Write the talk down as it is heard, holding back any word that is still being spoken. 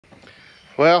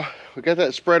Well, we got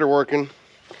that spreader working.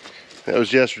 That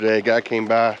was yesterday. A guy came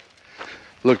by,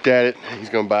 looked at it. He's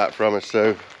gonna buy it from us,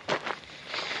 so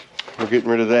we're getting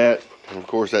rid of that. And of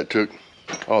course, that took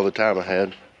all the time I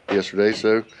had yesterday,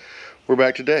 so we're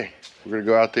back today. We're gonna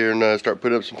go out there and start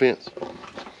putting up some fence.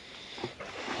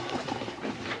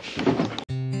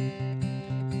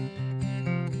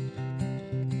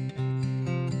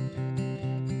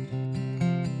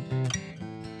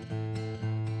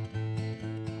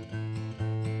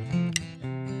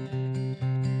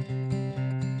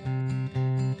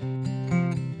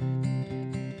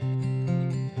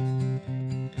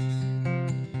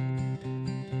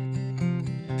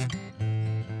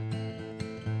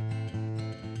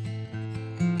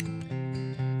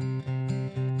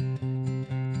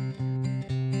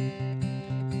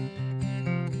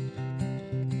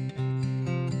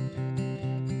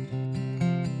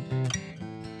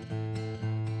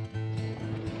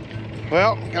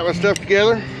 Well, got my stuff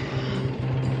together.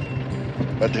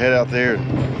 About to head out there.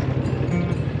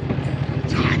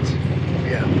 It's hot.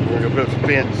 Yeah, we're gonna put up some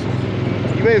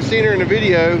fence. You may have seen her in the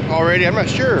video already. I'm not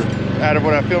sure out of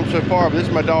what I filmed so far, but this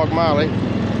is my dog Molly.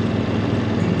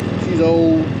 She's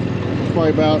old. She's probably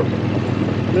about,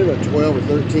 maybe about 12 or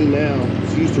 13 now.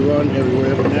 She used to run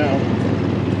everywhere, but now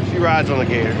she rides on the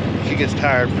gator. She gets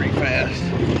tired pretty fast.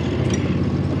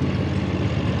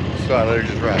 So I let her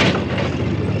just ride.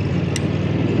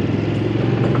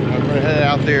 I'm gonna head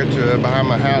out there to behind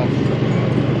my house,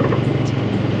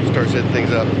 start setting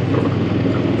things up.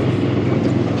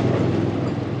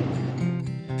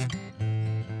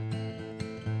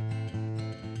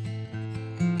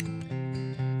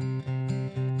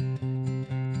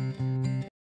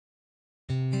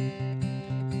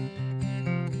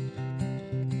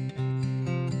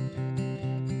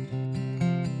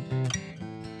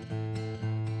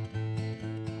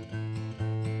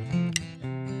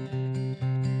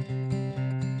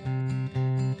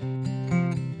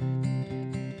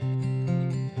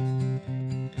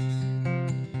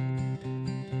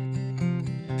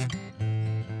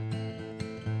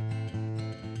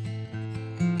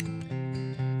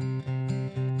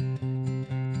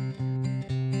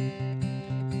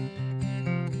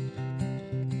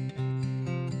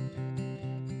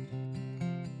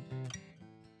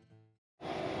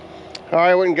 All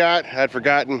right, I went and got, I'd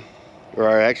forgotten, or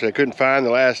actually I couldn't find the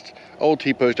last old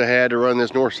T-post I had to run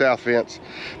this north-south fence,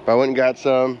 but I went and got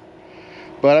some.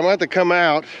 But I'm gonna have to come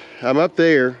out. I'm up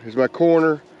there, is my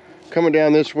corner, coming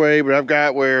down this way, but I've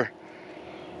got where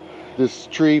this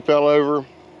tree fell over,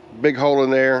 big hole in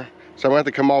there. So I'm gonna have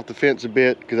to come off the fence a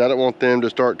bit because I don't want them to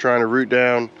start trying to root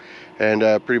down and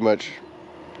pretty much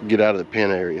get out of the pen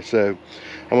area. So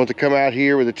I want to come out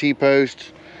here with a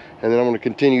T-post, and then I'm gonna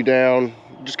continue down,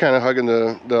 just kind of hugging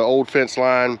the old fence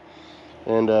line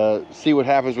and see what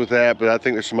happens with that. But I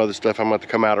think there's some other stuff I'm going to have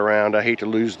to come out around. I hate to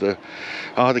lose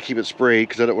I'll have to keep it sprayed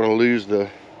because I don't want to lose the,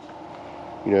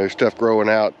 you know, stuff growing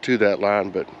out to that line,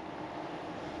 but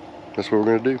that's what we're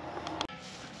going to do.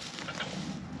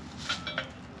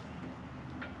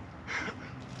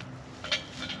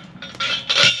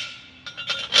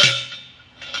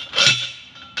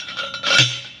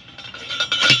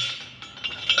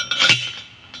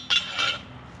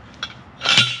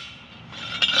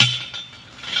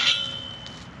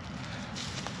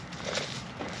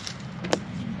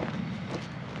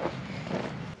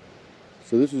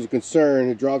 So this is a concern.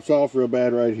 It drops off real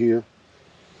bad right here.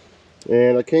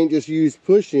 And I can't just use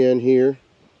push in here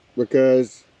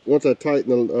because once I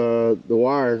tighten the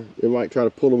wire, it might try to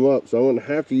pull them up. So I'm going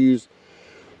to have to use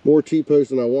more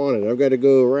T-posts than I wanted. I've got to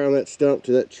go around that stump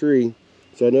to that tree.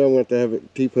 So I know I'm going to have a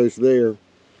T-post there.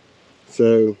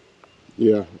 So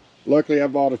yeah, luckily I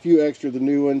bought a few extra of the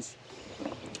new ones.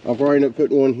 I'll probably end up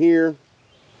putting one here,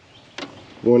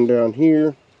 one down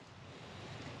here.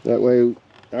 That way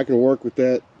I can work with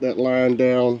that line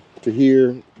down to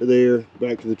here, to there,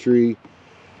 back to the tree,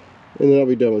 and then I'll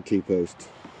be done with T-post.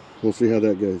 We'll see how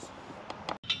that goes.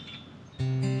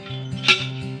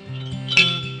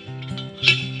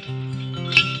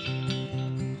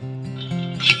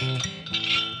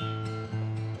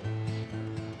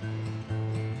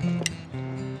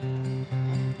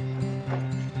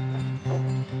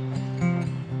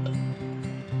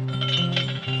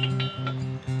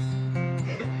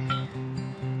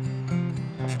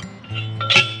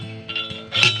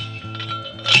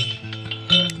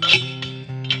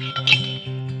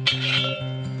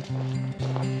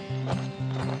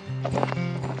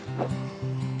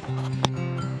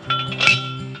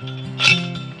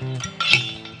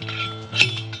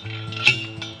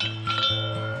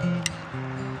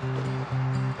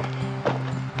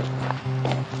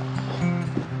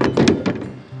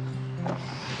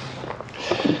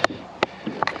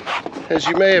 As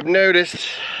you may have noticed,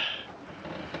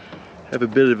 I have a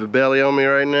bit of a belly on me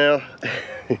right now.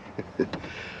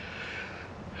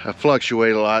 I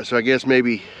fluctuate a lot, so I guess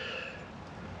maybe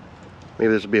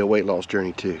this will be a weight loss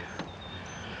journey too.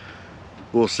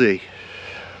 We'll see.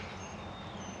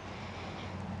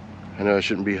 I know I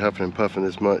shouldn't be huffing and puffing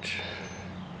this much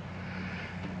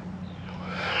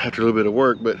after a little bit of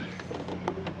work, but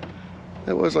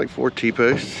that was like 4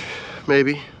 T-posts,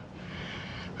 maybe.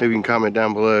 Maybe you can comment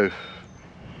down below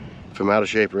if I'm out of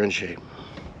shape or in shape.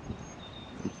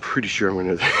 I'm pretty sure I'm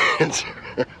gonna know the answer.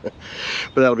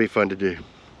 But that'll be fun to do.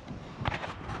 I'm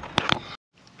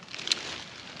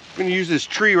gonna use this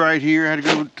tree right here. I had to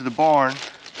go to the barn,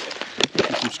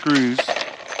 get some screws.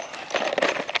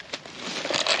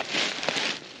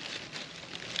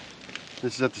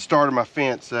 This is at the start of my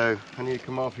fence, so I need to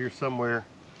come off here somewhere,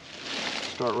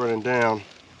 start running down.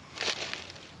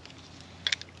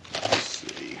 Let's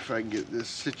see if I can get this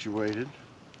situated.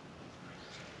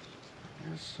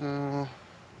 This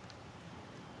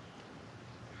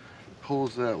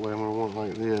pulls that way. I'm gonna want it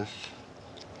like this.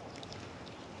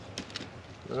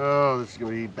 Oh, this is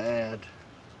gonna be bad.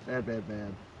 Bad, bad,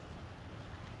 bad.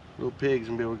 Little pigs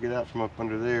gonna be able to get out from up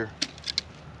under there.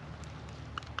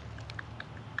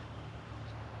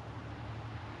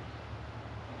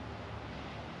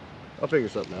 I'll figure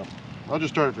something out. I'll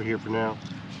just start it for here for now.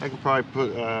 I can probably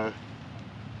put it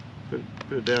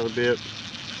down a bit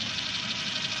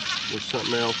with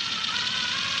something else.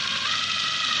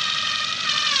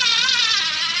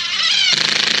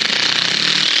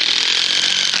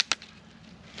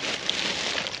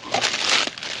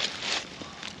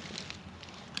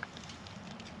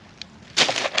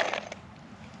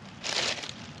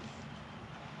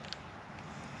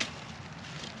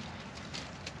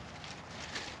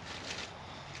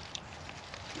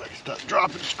 Stop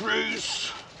dropping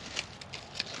screws.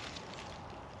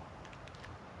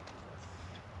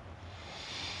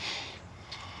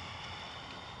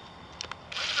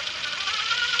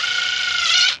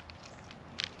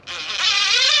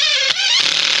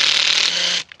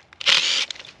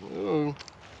 Oh.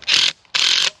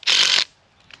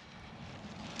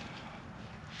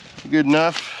 Good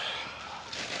enough.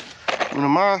 Una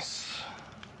más.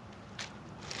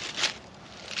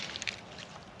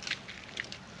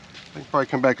 I can probably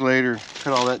come back later,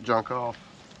 cut all that junk off.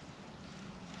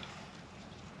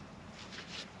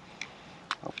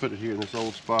 I'll put it here in this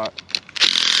old spot.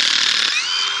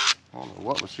 I don't know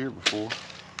what was here before.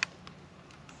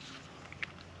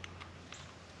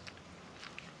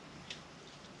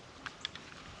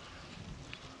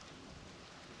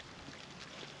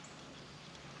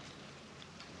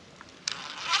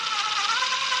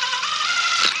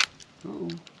 Ooh.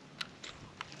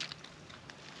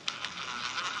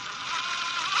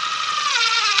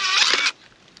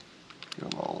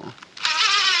 Come on.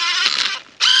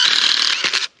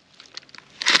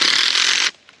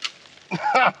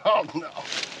 Oh no.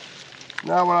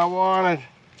 Not what I wanted.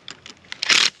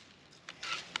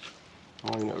 I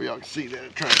don't even know if y'all can see that.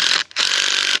 It try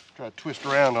to twist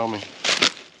around on me.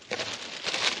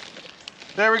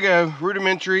 There we go.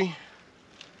 Rudimentary.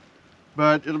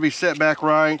 But it'll be set back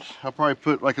right. I'll probably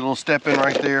put like a little step in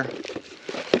right there.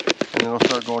 And it'll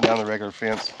start going down the regular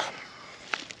fence.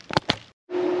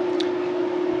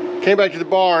 Came back to the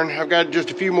barn. I've got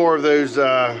just a few more of those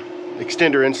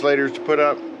extender insulators to put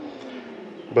up.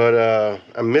 But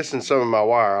I'm missing some of my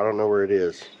wire. I don't know where it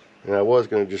is. And I was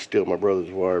going to just steal my brother's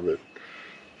wire, but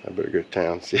I better go to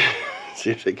town and see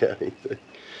if they got anything.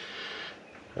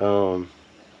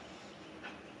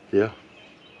 Yeah.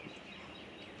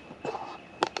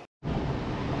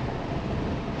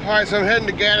 Alright, so I'm heading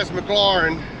to Gaddis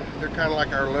McLaurin. They're kind of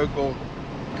like our local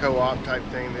co-op type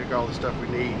thing. They've got all the stuff we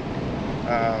need.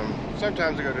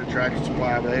 Sometimes I go to Tractor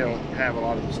Supply, but they don't have a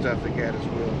lot of the stuff that Gaddis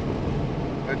will.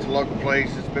 It's a local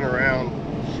place. It's been around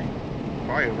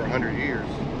probably over 100 years,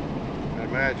 I'd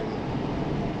imagine.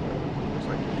 Looks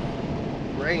like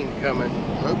rain coming.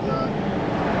 Hope not.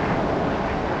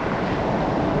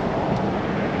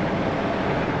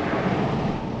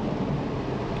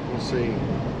 Let's see.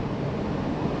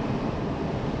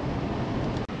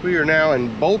 We are now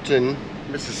in Bolton,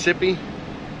 Mississippi.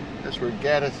 That's where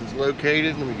Gaddis is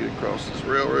located. Let me get across this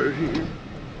railroad here.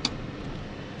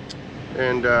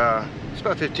 And it's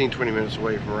about 15-20 minutes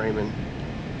away from Raymond.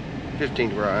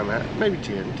 15 to where I'm at. Maybe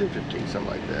 10-15, something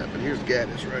like that. But here's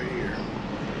Gaddis right here.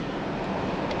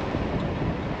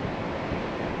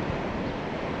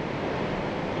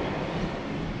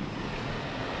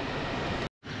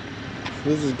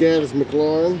 This is Gaddis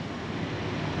McLaurin.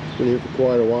 It's been here for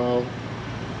quite a while.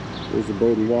 There's the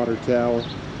Bolton water tower.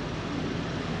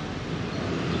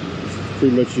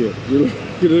 pretty much it. You're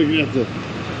looking at the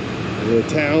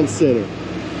town center.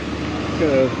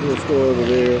 Got a little store over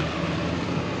there.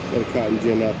 Got a cotton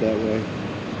gin out that way.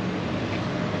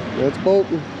 That's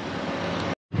bolting.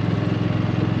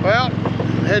 Well,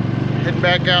 heading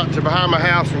back out to behind my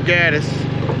house from Gaddis.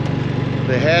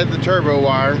 They had the turbo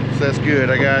wire, so that's good.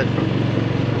 I got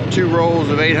 2 rolls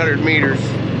of 800 meters,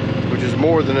 which is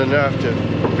more than enough to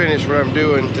finish what I'm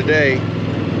doing today.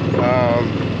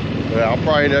 But I'll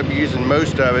probably end up using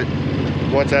most of it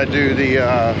once I do the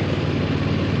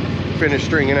finish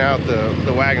stringing out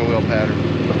the wagon wheel pattern.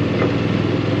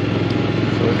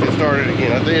 So let's get started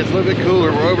again. I think it's a little bit cooler.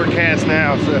 We're overcast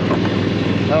now, so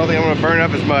I don't think I'm going to burn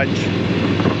up as much.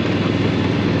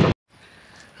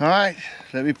 All right,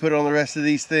 let me put on the rest of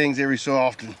these things every so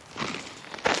often.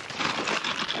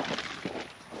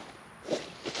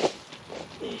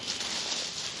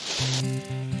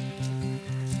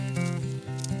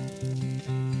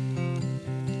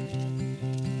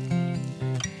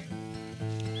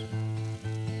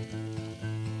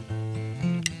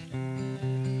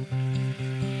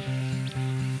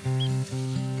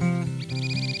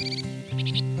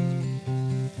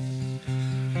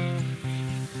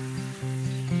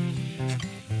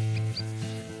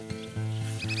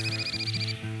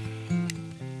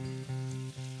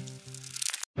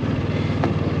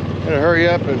 Gotta hurry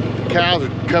up, and the cows are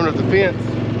coming up the fence.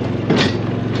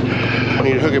 I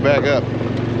need to hook it back up.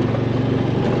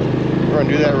 We're gonna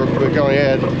do that real quick. I only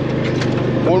had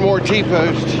 1 more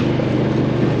T-post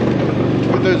to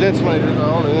put those insulators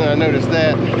on, and then I noticed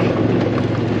that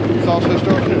it's also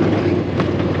starting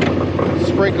to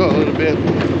sprinkle a little bit.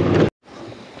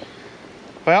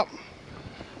 Well,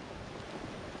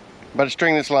 about to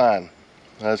string this line.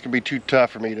 It's gonna be too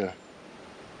tough for me to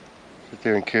sit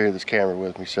there and carry this camera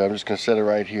with me, so I'm just gonna set it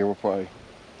right here. We'll probably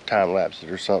time lapse it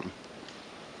or something.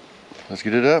 Let's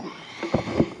get it up.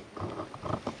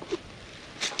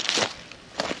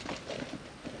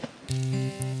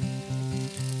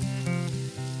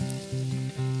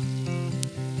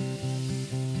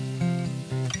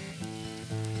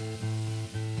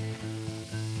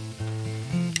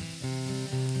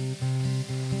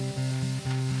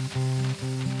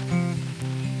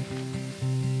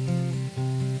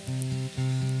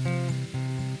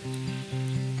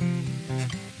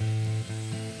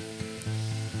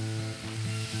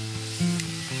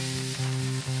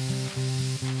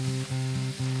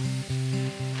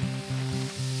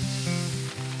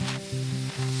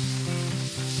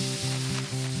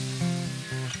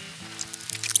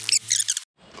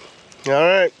 All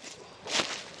right,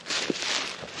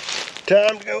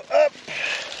 time to go up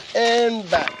and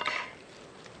back.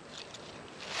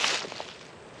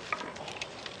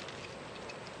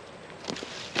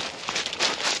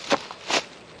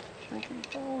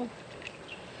 We'll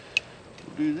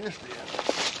do this then.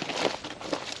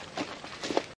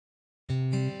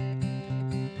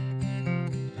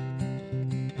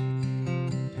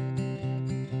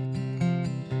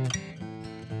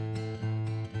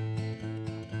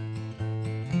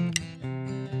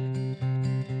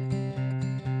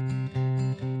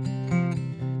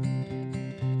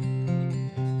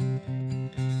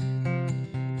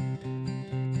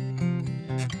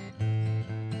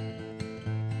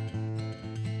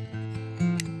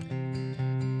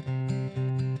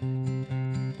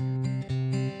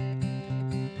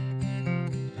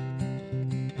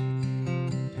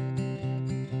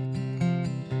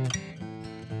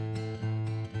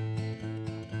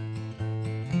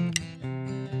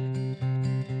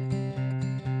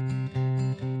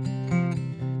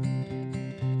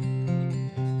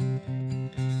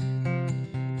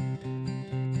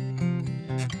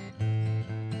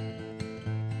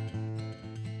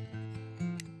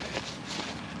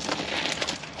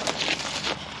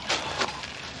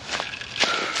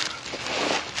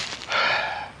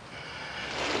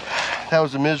 That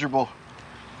was a miserable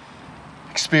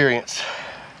experience,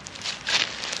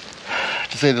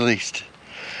 to say the least.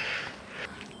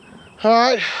 All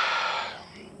right,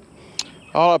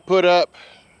 all I put up,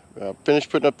 finished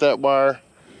putting up that wire.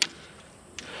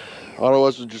 All it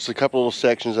was just a couple little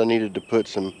sections I needed to put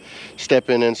some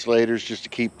step-in insulators just to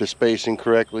keep the spacing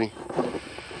correctly.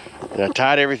 And I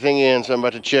tied everything in, so I'm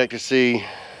about to check to see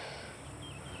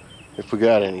if we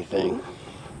got anything.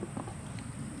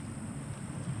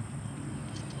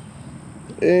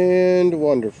 And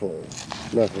wonderful,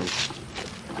 nothing.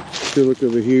 Still look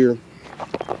over here.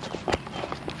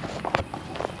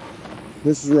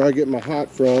 This is where I get my hot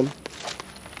from.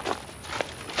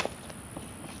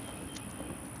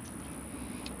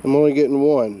 I'm only getting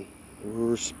one. We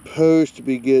were supposed to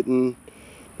be getting,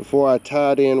 before I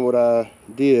tied in what I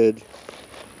did,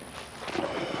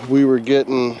 we were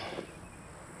getting,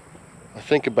 I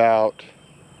think, about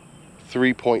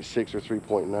 3.6 or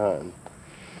 3.9.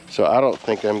 So I don't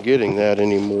think I'm getting that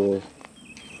anymore.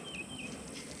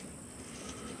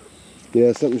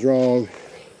 Yeah, something's wrong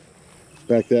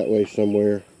back that way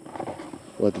somewhere.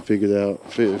 We'll have to figure that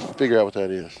out. Figure out what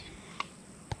that is.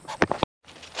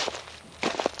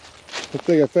 I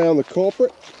think I found the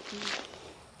culprit.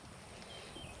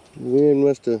 The wind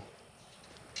must have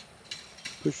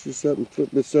pushed this up and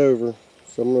flipped this over.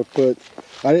 So I'm going to put,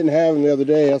 I didn't have them the other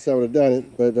day, else I would have done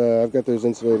it, but I've got those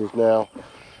insulators now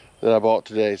that I bought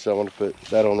today, so I want to put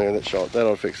that on there.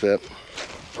 That'll fix that.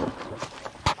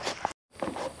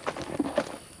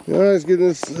 All right, let's give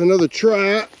this another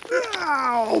try.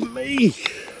 Oh, me.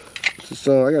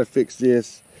 So I got to fix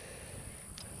this.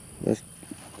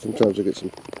 Sometimes I get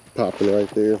some popping right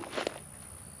there.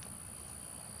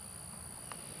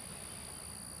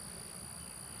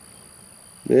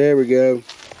 There we go.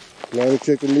 Now we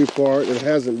check the new part that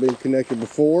hasn't been connected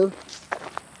before.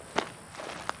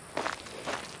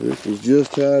 This was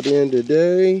just tied in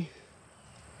today.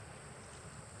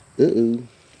 Uh-oh.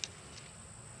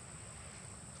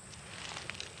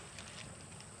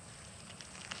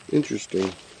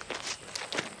 Interesting.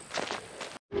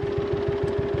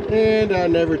 And I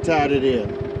never tied it in.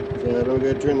 So I'm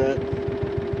going to turn that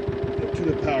to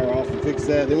the power off and fix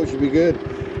that. Then we should be good.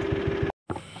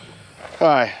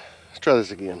 Alright, let's try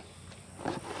this again.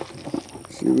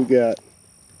 See what we got.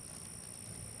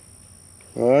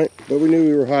 Alright, but we knew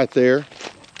we were hot there.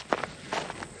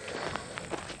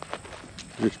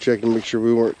 Just checking to make sure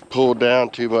we weren't pulled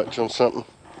down too much on something.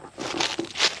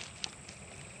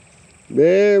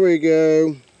 There we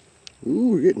go. Ooh,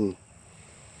 we're getting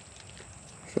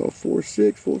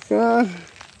 4.6, 4.5.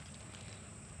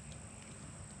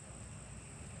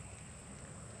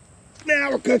 Now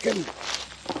we're cooking.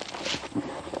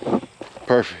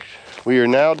 Perfect. We are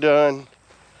now done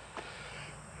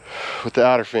with the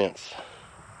outer fence.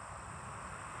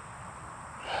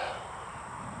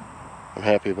 I'm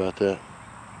happy about that.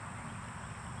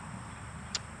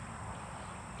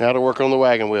 Now to work on the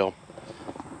wagon wheel.